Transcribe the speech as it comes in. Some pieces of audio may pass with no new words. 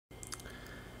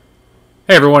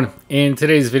Hey everyone, in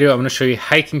today's video I'm going to show you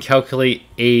how you can calculate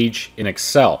age in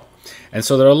Excel. And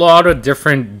so there are a lot of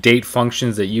different date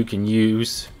functions that you can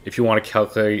use if you want to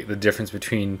calculate the difference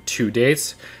between two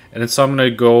dates. And so I'm going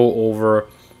to go over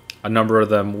a number of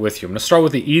them with you. I'm going to start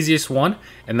with the easiest one,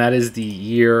 and that is the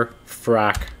year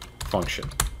frac function.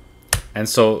 And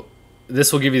so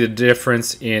this will give you the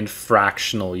difference in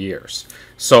fractional years.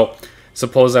 So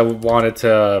suppose I wanted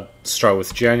to start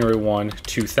with January 1,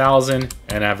 2000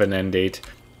 and have an end date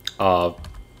of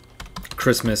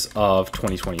Christmas of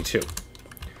 2022.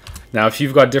 Now, if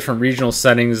you've got different regional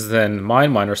settings than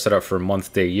mine are set up for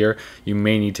month, day, year, you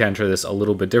may need to enter this a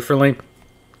little bit differently.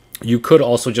 You could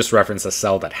also just reference a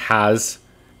cell that has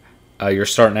your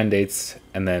start and end dates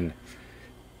and then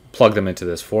plug them into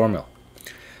this formula.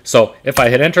 So if I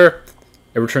hit enter,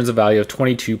 it returns a value of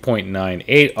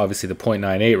 22.98. Obviously, the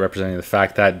 0.98 representing the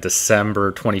fact that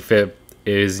December 25th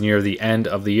is near the end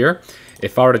of the year.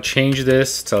 If I were to change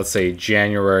this to, let's say,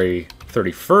 January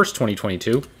 31st,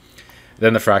 2022,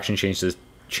 then the fraction changes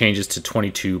to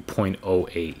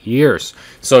 22.08 years.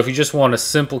 So if you just want a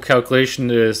simple calculation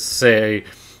to, say,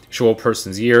 show a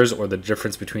person's years or the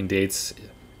difference between dates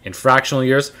in fractional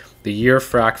years, the year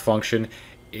frac function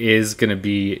is going to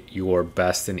be your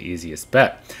best and easiest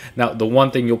bet. Now, the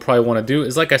one thing you'll probably want to do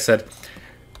is, like I said,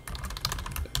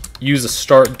 use a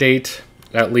start date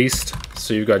at least.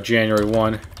 So you've got January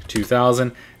 1,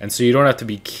 2000, and so you don't have to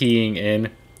be keying in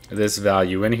this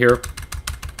value in here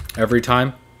every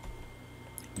time.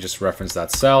 You just reference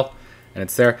that cell and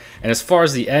it's there. And as far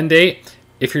as the end date,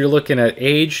 if you're looking at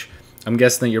age, I'm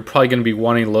guessing that you're probably going to be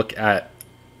wanting to look at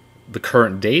the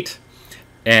current date.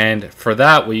 And for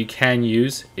that, what you can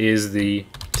use is the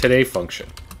today function.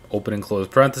 Open and close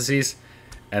parentheses,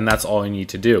 and that's all you need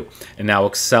to do. And now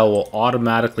Excel will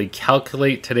automatically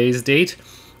calculate today's date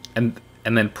and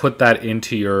then put that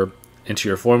into your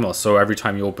formula. So every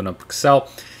time you open up Excel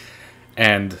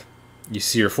and you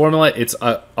see your formula, it's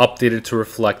updated to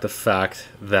reflect the fact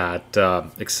that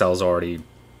Excel's already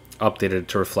updated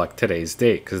to reflect today's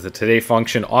date, because the today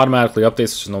function automatically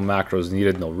updates. There's no macros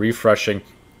needed, no refreshing.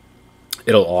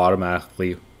 It'll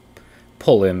automatically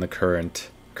pull in the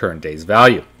current day's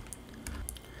value.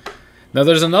 Now,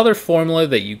 there's another formula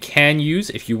that you can use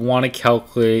if you want to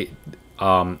calculate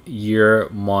year,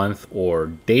 month, or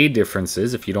day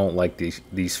differences if you don't like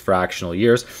these fractional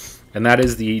years, and that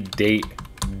is the date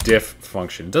diff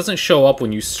function. It doesn't show up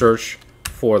when you search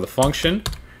for the function,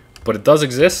 but it does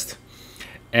exist,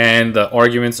 and the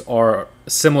arguments are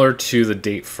similar to the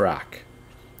date frac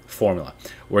formula,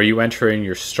 where you enter in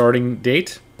your starting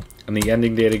date and the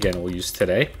ending date. Again, we'll use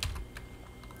today.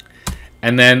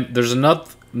 And then there's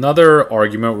another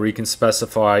argument where you can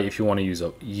specify if you want to use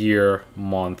a year,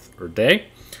 month, or day.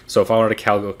 So if I wanted to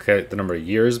calculate the number of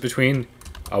years between,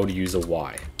 I would use a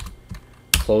Y.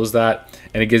 Close that,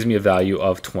 and it gives me a value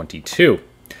of 22.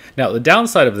 Now, the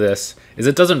downside of this is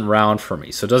it doesn't round for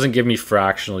me, so it doesn't give me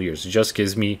fractional years. It just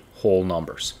gives me whole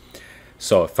numbers.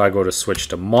 So if I go to switch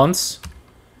to months,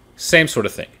 same sort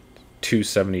of thing,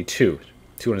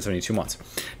 272 months.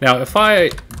 Now, if I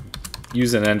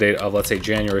use an end date of, let's say,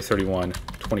 January 31,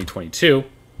 2022,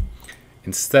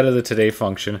 instead of the today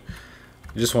function,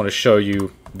 I just want to show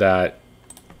you that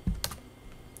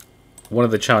one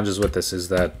of the challenges with this is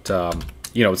that,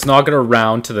 it's not going to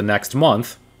round to the next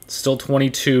month. It's still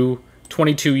 22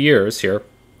 years here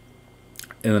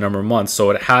in the number of months, so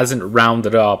it hasn't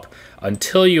rounded up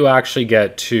until you actually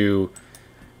get to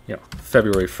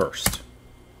February 1st.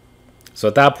 So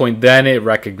at that point, then it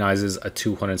recognizes a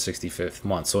 265th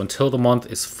month. So until the month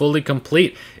is fully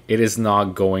complete, it is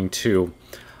not going to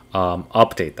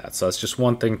update that. So that's just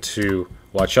one thing to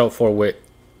watch out for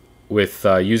with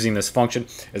using this function,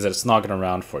 is that it's not going to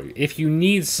round for you. If you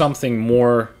need something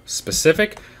more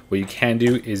specific, what you can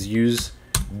do is use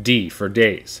D for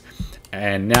days.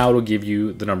 And now it'll give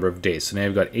you the number of days. So now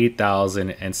you've got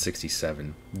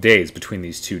 8,067 days between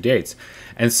these two dates.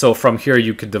 And so from here,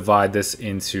 you could divide this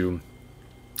into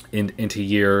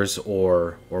years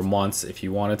or months if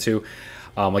you wanted to.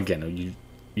 Again,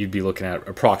 you'd be looking at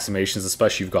approximations,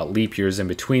 especially if you've got leap years in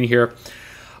between here.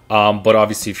 But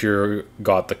obviously, if you've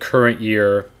got the current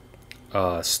year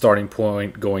starting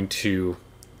point going to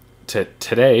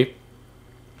today,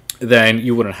 then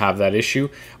you wouldn't have that issue.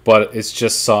 But it's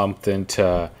just something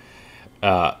to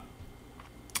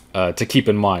keep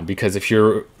in mind, because if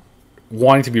you're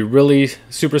wanting to be really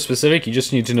super specific, you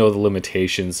just need to know the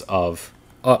limitations of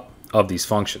these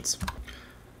functions.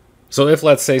 So if,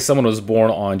 let's say, someone was born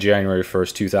on January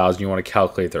 1st, 2000, you want to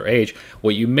calculate their age,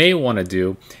 what you may want to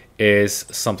do is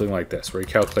something like this, where you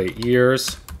calculate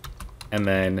years and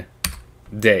then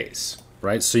days.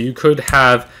 right? So you could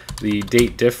have the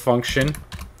date diff function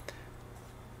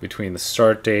between the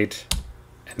start date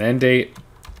and end date,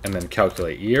 and then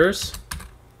calculate years.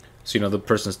 So you know the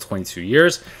person's 22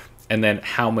 years, and then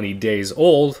how many days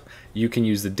old, you can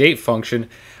use the date function,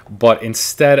 but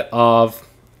instead of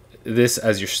this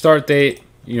as your start date,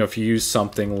 you know, if you use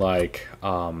something like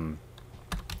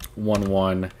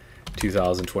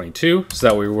 1/1/2022, so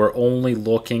that way we're only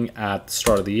looking at the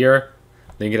start of the year,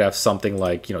 then you could have something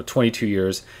like, you know, 22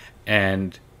 years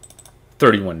and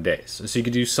 31 days. So you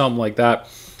could do something like that,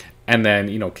 and then,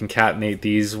 you know, concatenate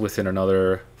these within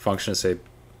another function to say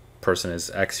person is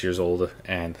X years old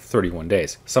and 31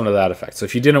 days, something to that effect. So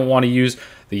if you didn't want to use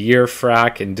the year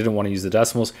frac and didn't want to use the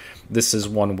decimals, this is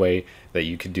one way that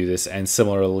you could do this. And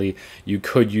similarly, you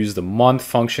could use the month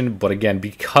function, but again,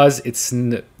 because it's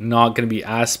not going to be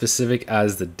as specific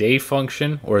as the day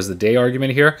function or as the day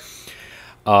argument here,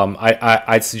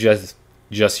 I'd suggest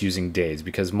just using days,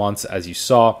 because months, as you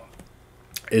saw,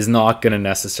 is not going to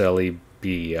necessarily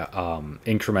be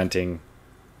incrementing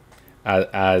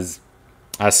as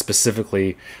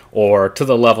specifically or to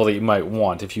the level that you might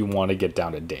want if you want to get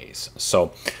down to days.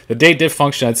 So the date diff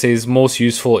function, I'd say, is most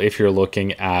useful if you're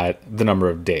looking at the number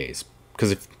of days,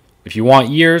 because if you want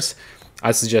years,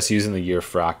 I suggest using the year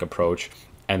frac approach,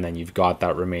 and then you've got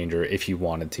that remainder if you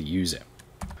wanted to use it.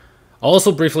 I'll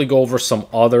also briefly go over some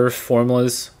other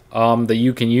formulas that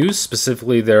you can use.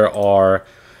 Specifically, there are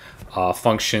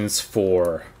functions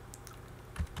for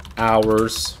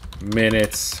hours,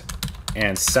 minutes,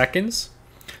 and seconds.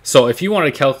 So if you want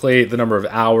to calculate the number of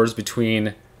hours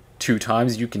between two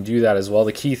times, you can do that as well.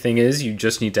 The key thing is you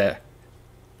just need to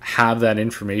have that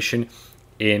information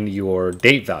in your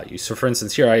date value. So for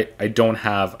instance, here I don't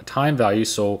have a time value,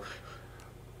 so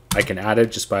I can add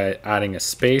it just by adding a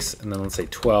space, and then let's say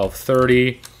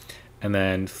 12:30 and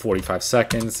then 45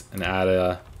 seconds, and add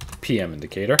a PM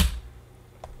indicator.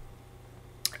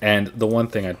 And the one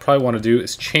thing I'd probably want to do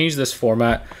is change this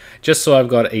format just so I've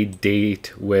got a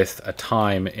date with a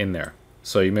time in there.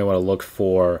 So you may want to look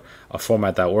for a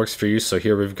format that works for you. So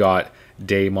here we've got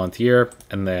day, month, year,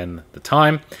 and then the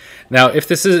time. Now, if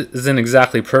this isn't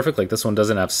exactly perfect, like this one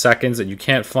doesn't have seconds, and you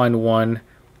can't find one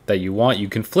that you want, you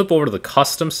can flip over to the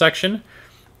custom section.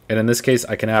 And in this case,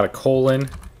 I can add a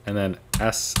colon and then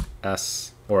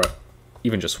SS, or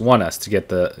even just one S to get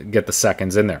the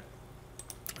seconds in there.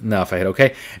 Now if I hit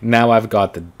OK, now I've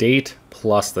got the date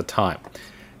plus the time.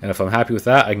 And if I'm happy with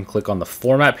that, I can click on the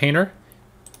format painter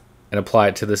and apply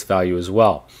it to this value as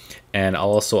well. And I'll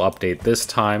also update this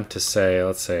time to say,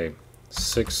 let's say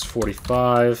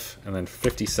 6:45 and then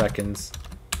 50 seconds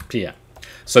PM.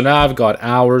 So now I've got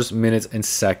hours, minutes, and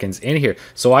seconds in here.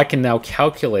 So I can now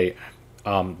calculate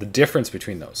the difference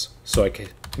between those. So I can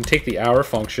take the hour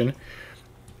function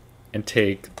and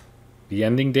take the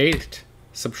ending date,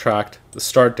 subtract the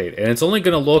start date, and it's only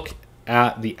going to look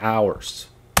at the hours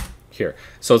here.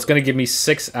 So it's going to give me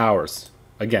 6 hours.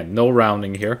 Again, no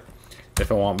rounding here.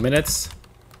 If I want minutes,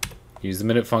 use the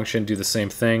minute function, do the same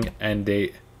thing, end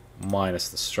date minus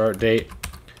the start date.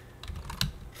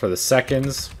 For the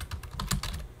seconds,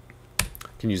 you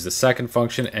can use the second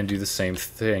function and do the same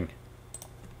thing.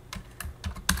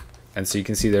 And so you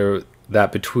can see there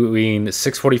that between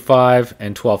 6:45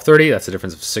 and 12:30, that's a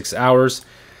difference of 6 hours.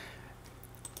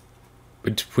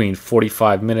 Between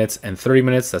 45 minutes and 30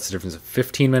 minutes, that's a difference of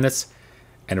 15 minutes.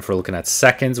 And if we're looking at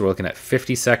seconds, we're looking at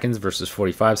 50 seconds versus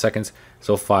 45 seconds,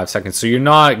 so 5 seconds. So you're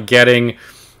not getting,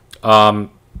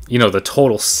 you know, the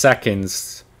total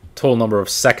seconds, total number of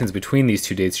seconds between these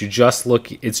two dates.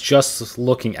 It's just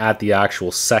looking at the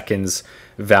actual seconds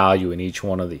value in each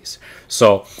one of these.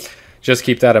 So just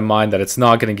keep that in mind, that it's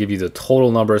not going to give you the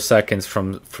total number of seconds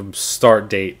from start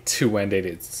date to end date.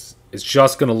 It's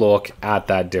just going to look at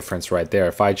that difference right there.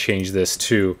 If I change this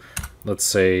to, let's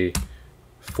say,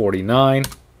 49,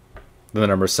 then the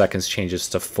number of seconds changes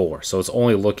to 4. So it's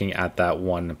only looking at that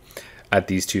one, at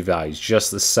these two values,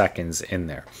 just the seconds in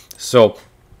there. So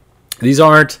these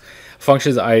aren't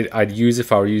functions I'd use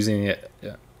if I were using it,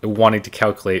 wanting to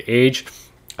calculate age.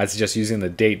 I'd suggest using the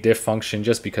date diff function,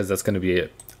 just because that's going to be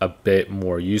a bit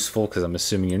more useful, because I'm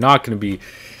assuming you're not going to be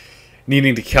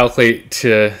needing to calculate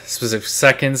to specific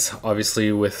seconds.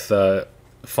 Obviously, with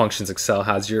functions Excel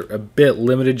has, you're a bit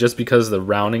limited just because of the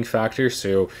rounding factor,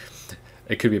 so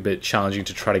it could be a bit challenging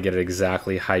to try to get it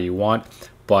exactly how you want.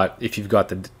 But if you've got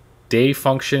the day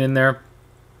function in there,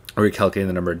 or you're calculating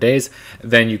the number of days,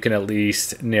 then you can at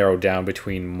least narrow down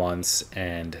between months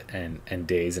and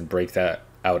days and break that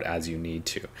out as you need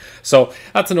to. So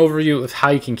that's an overview of how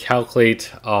you can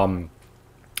calculate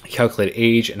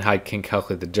age and how you can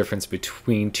calculate the difference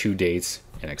between two dates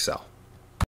in Excel.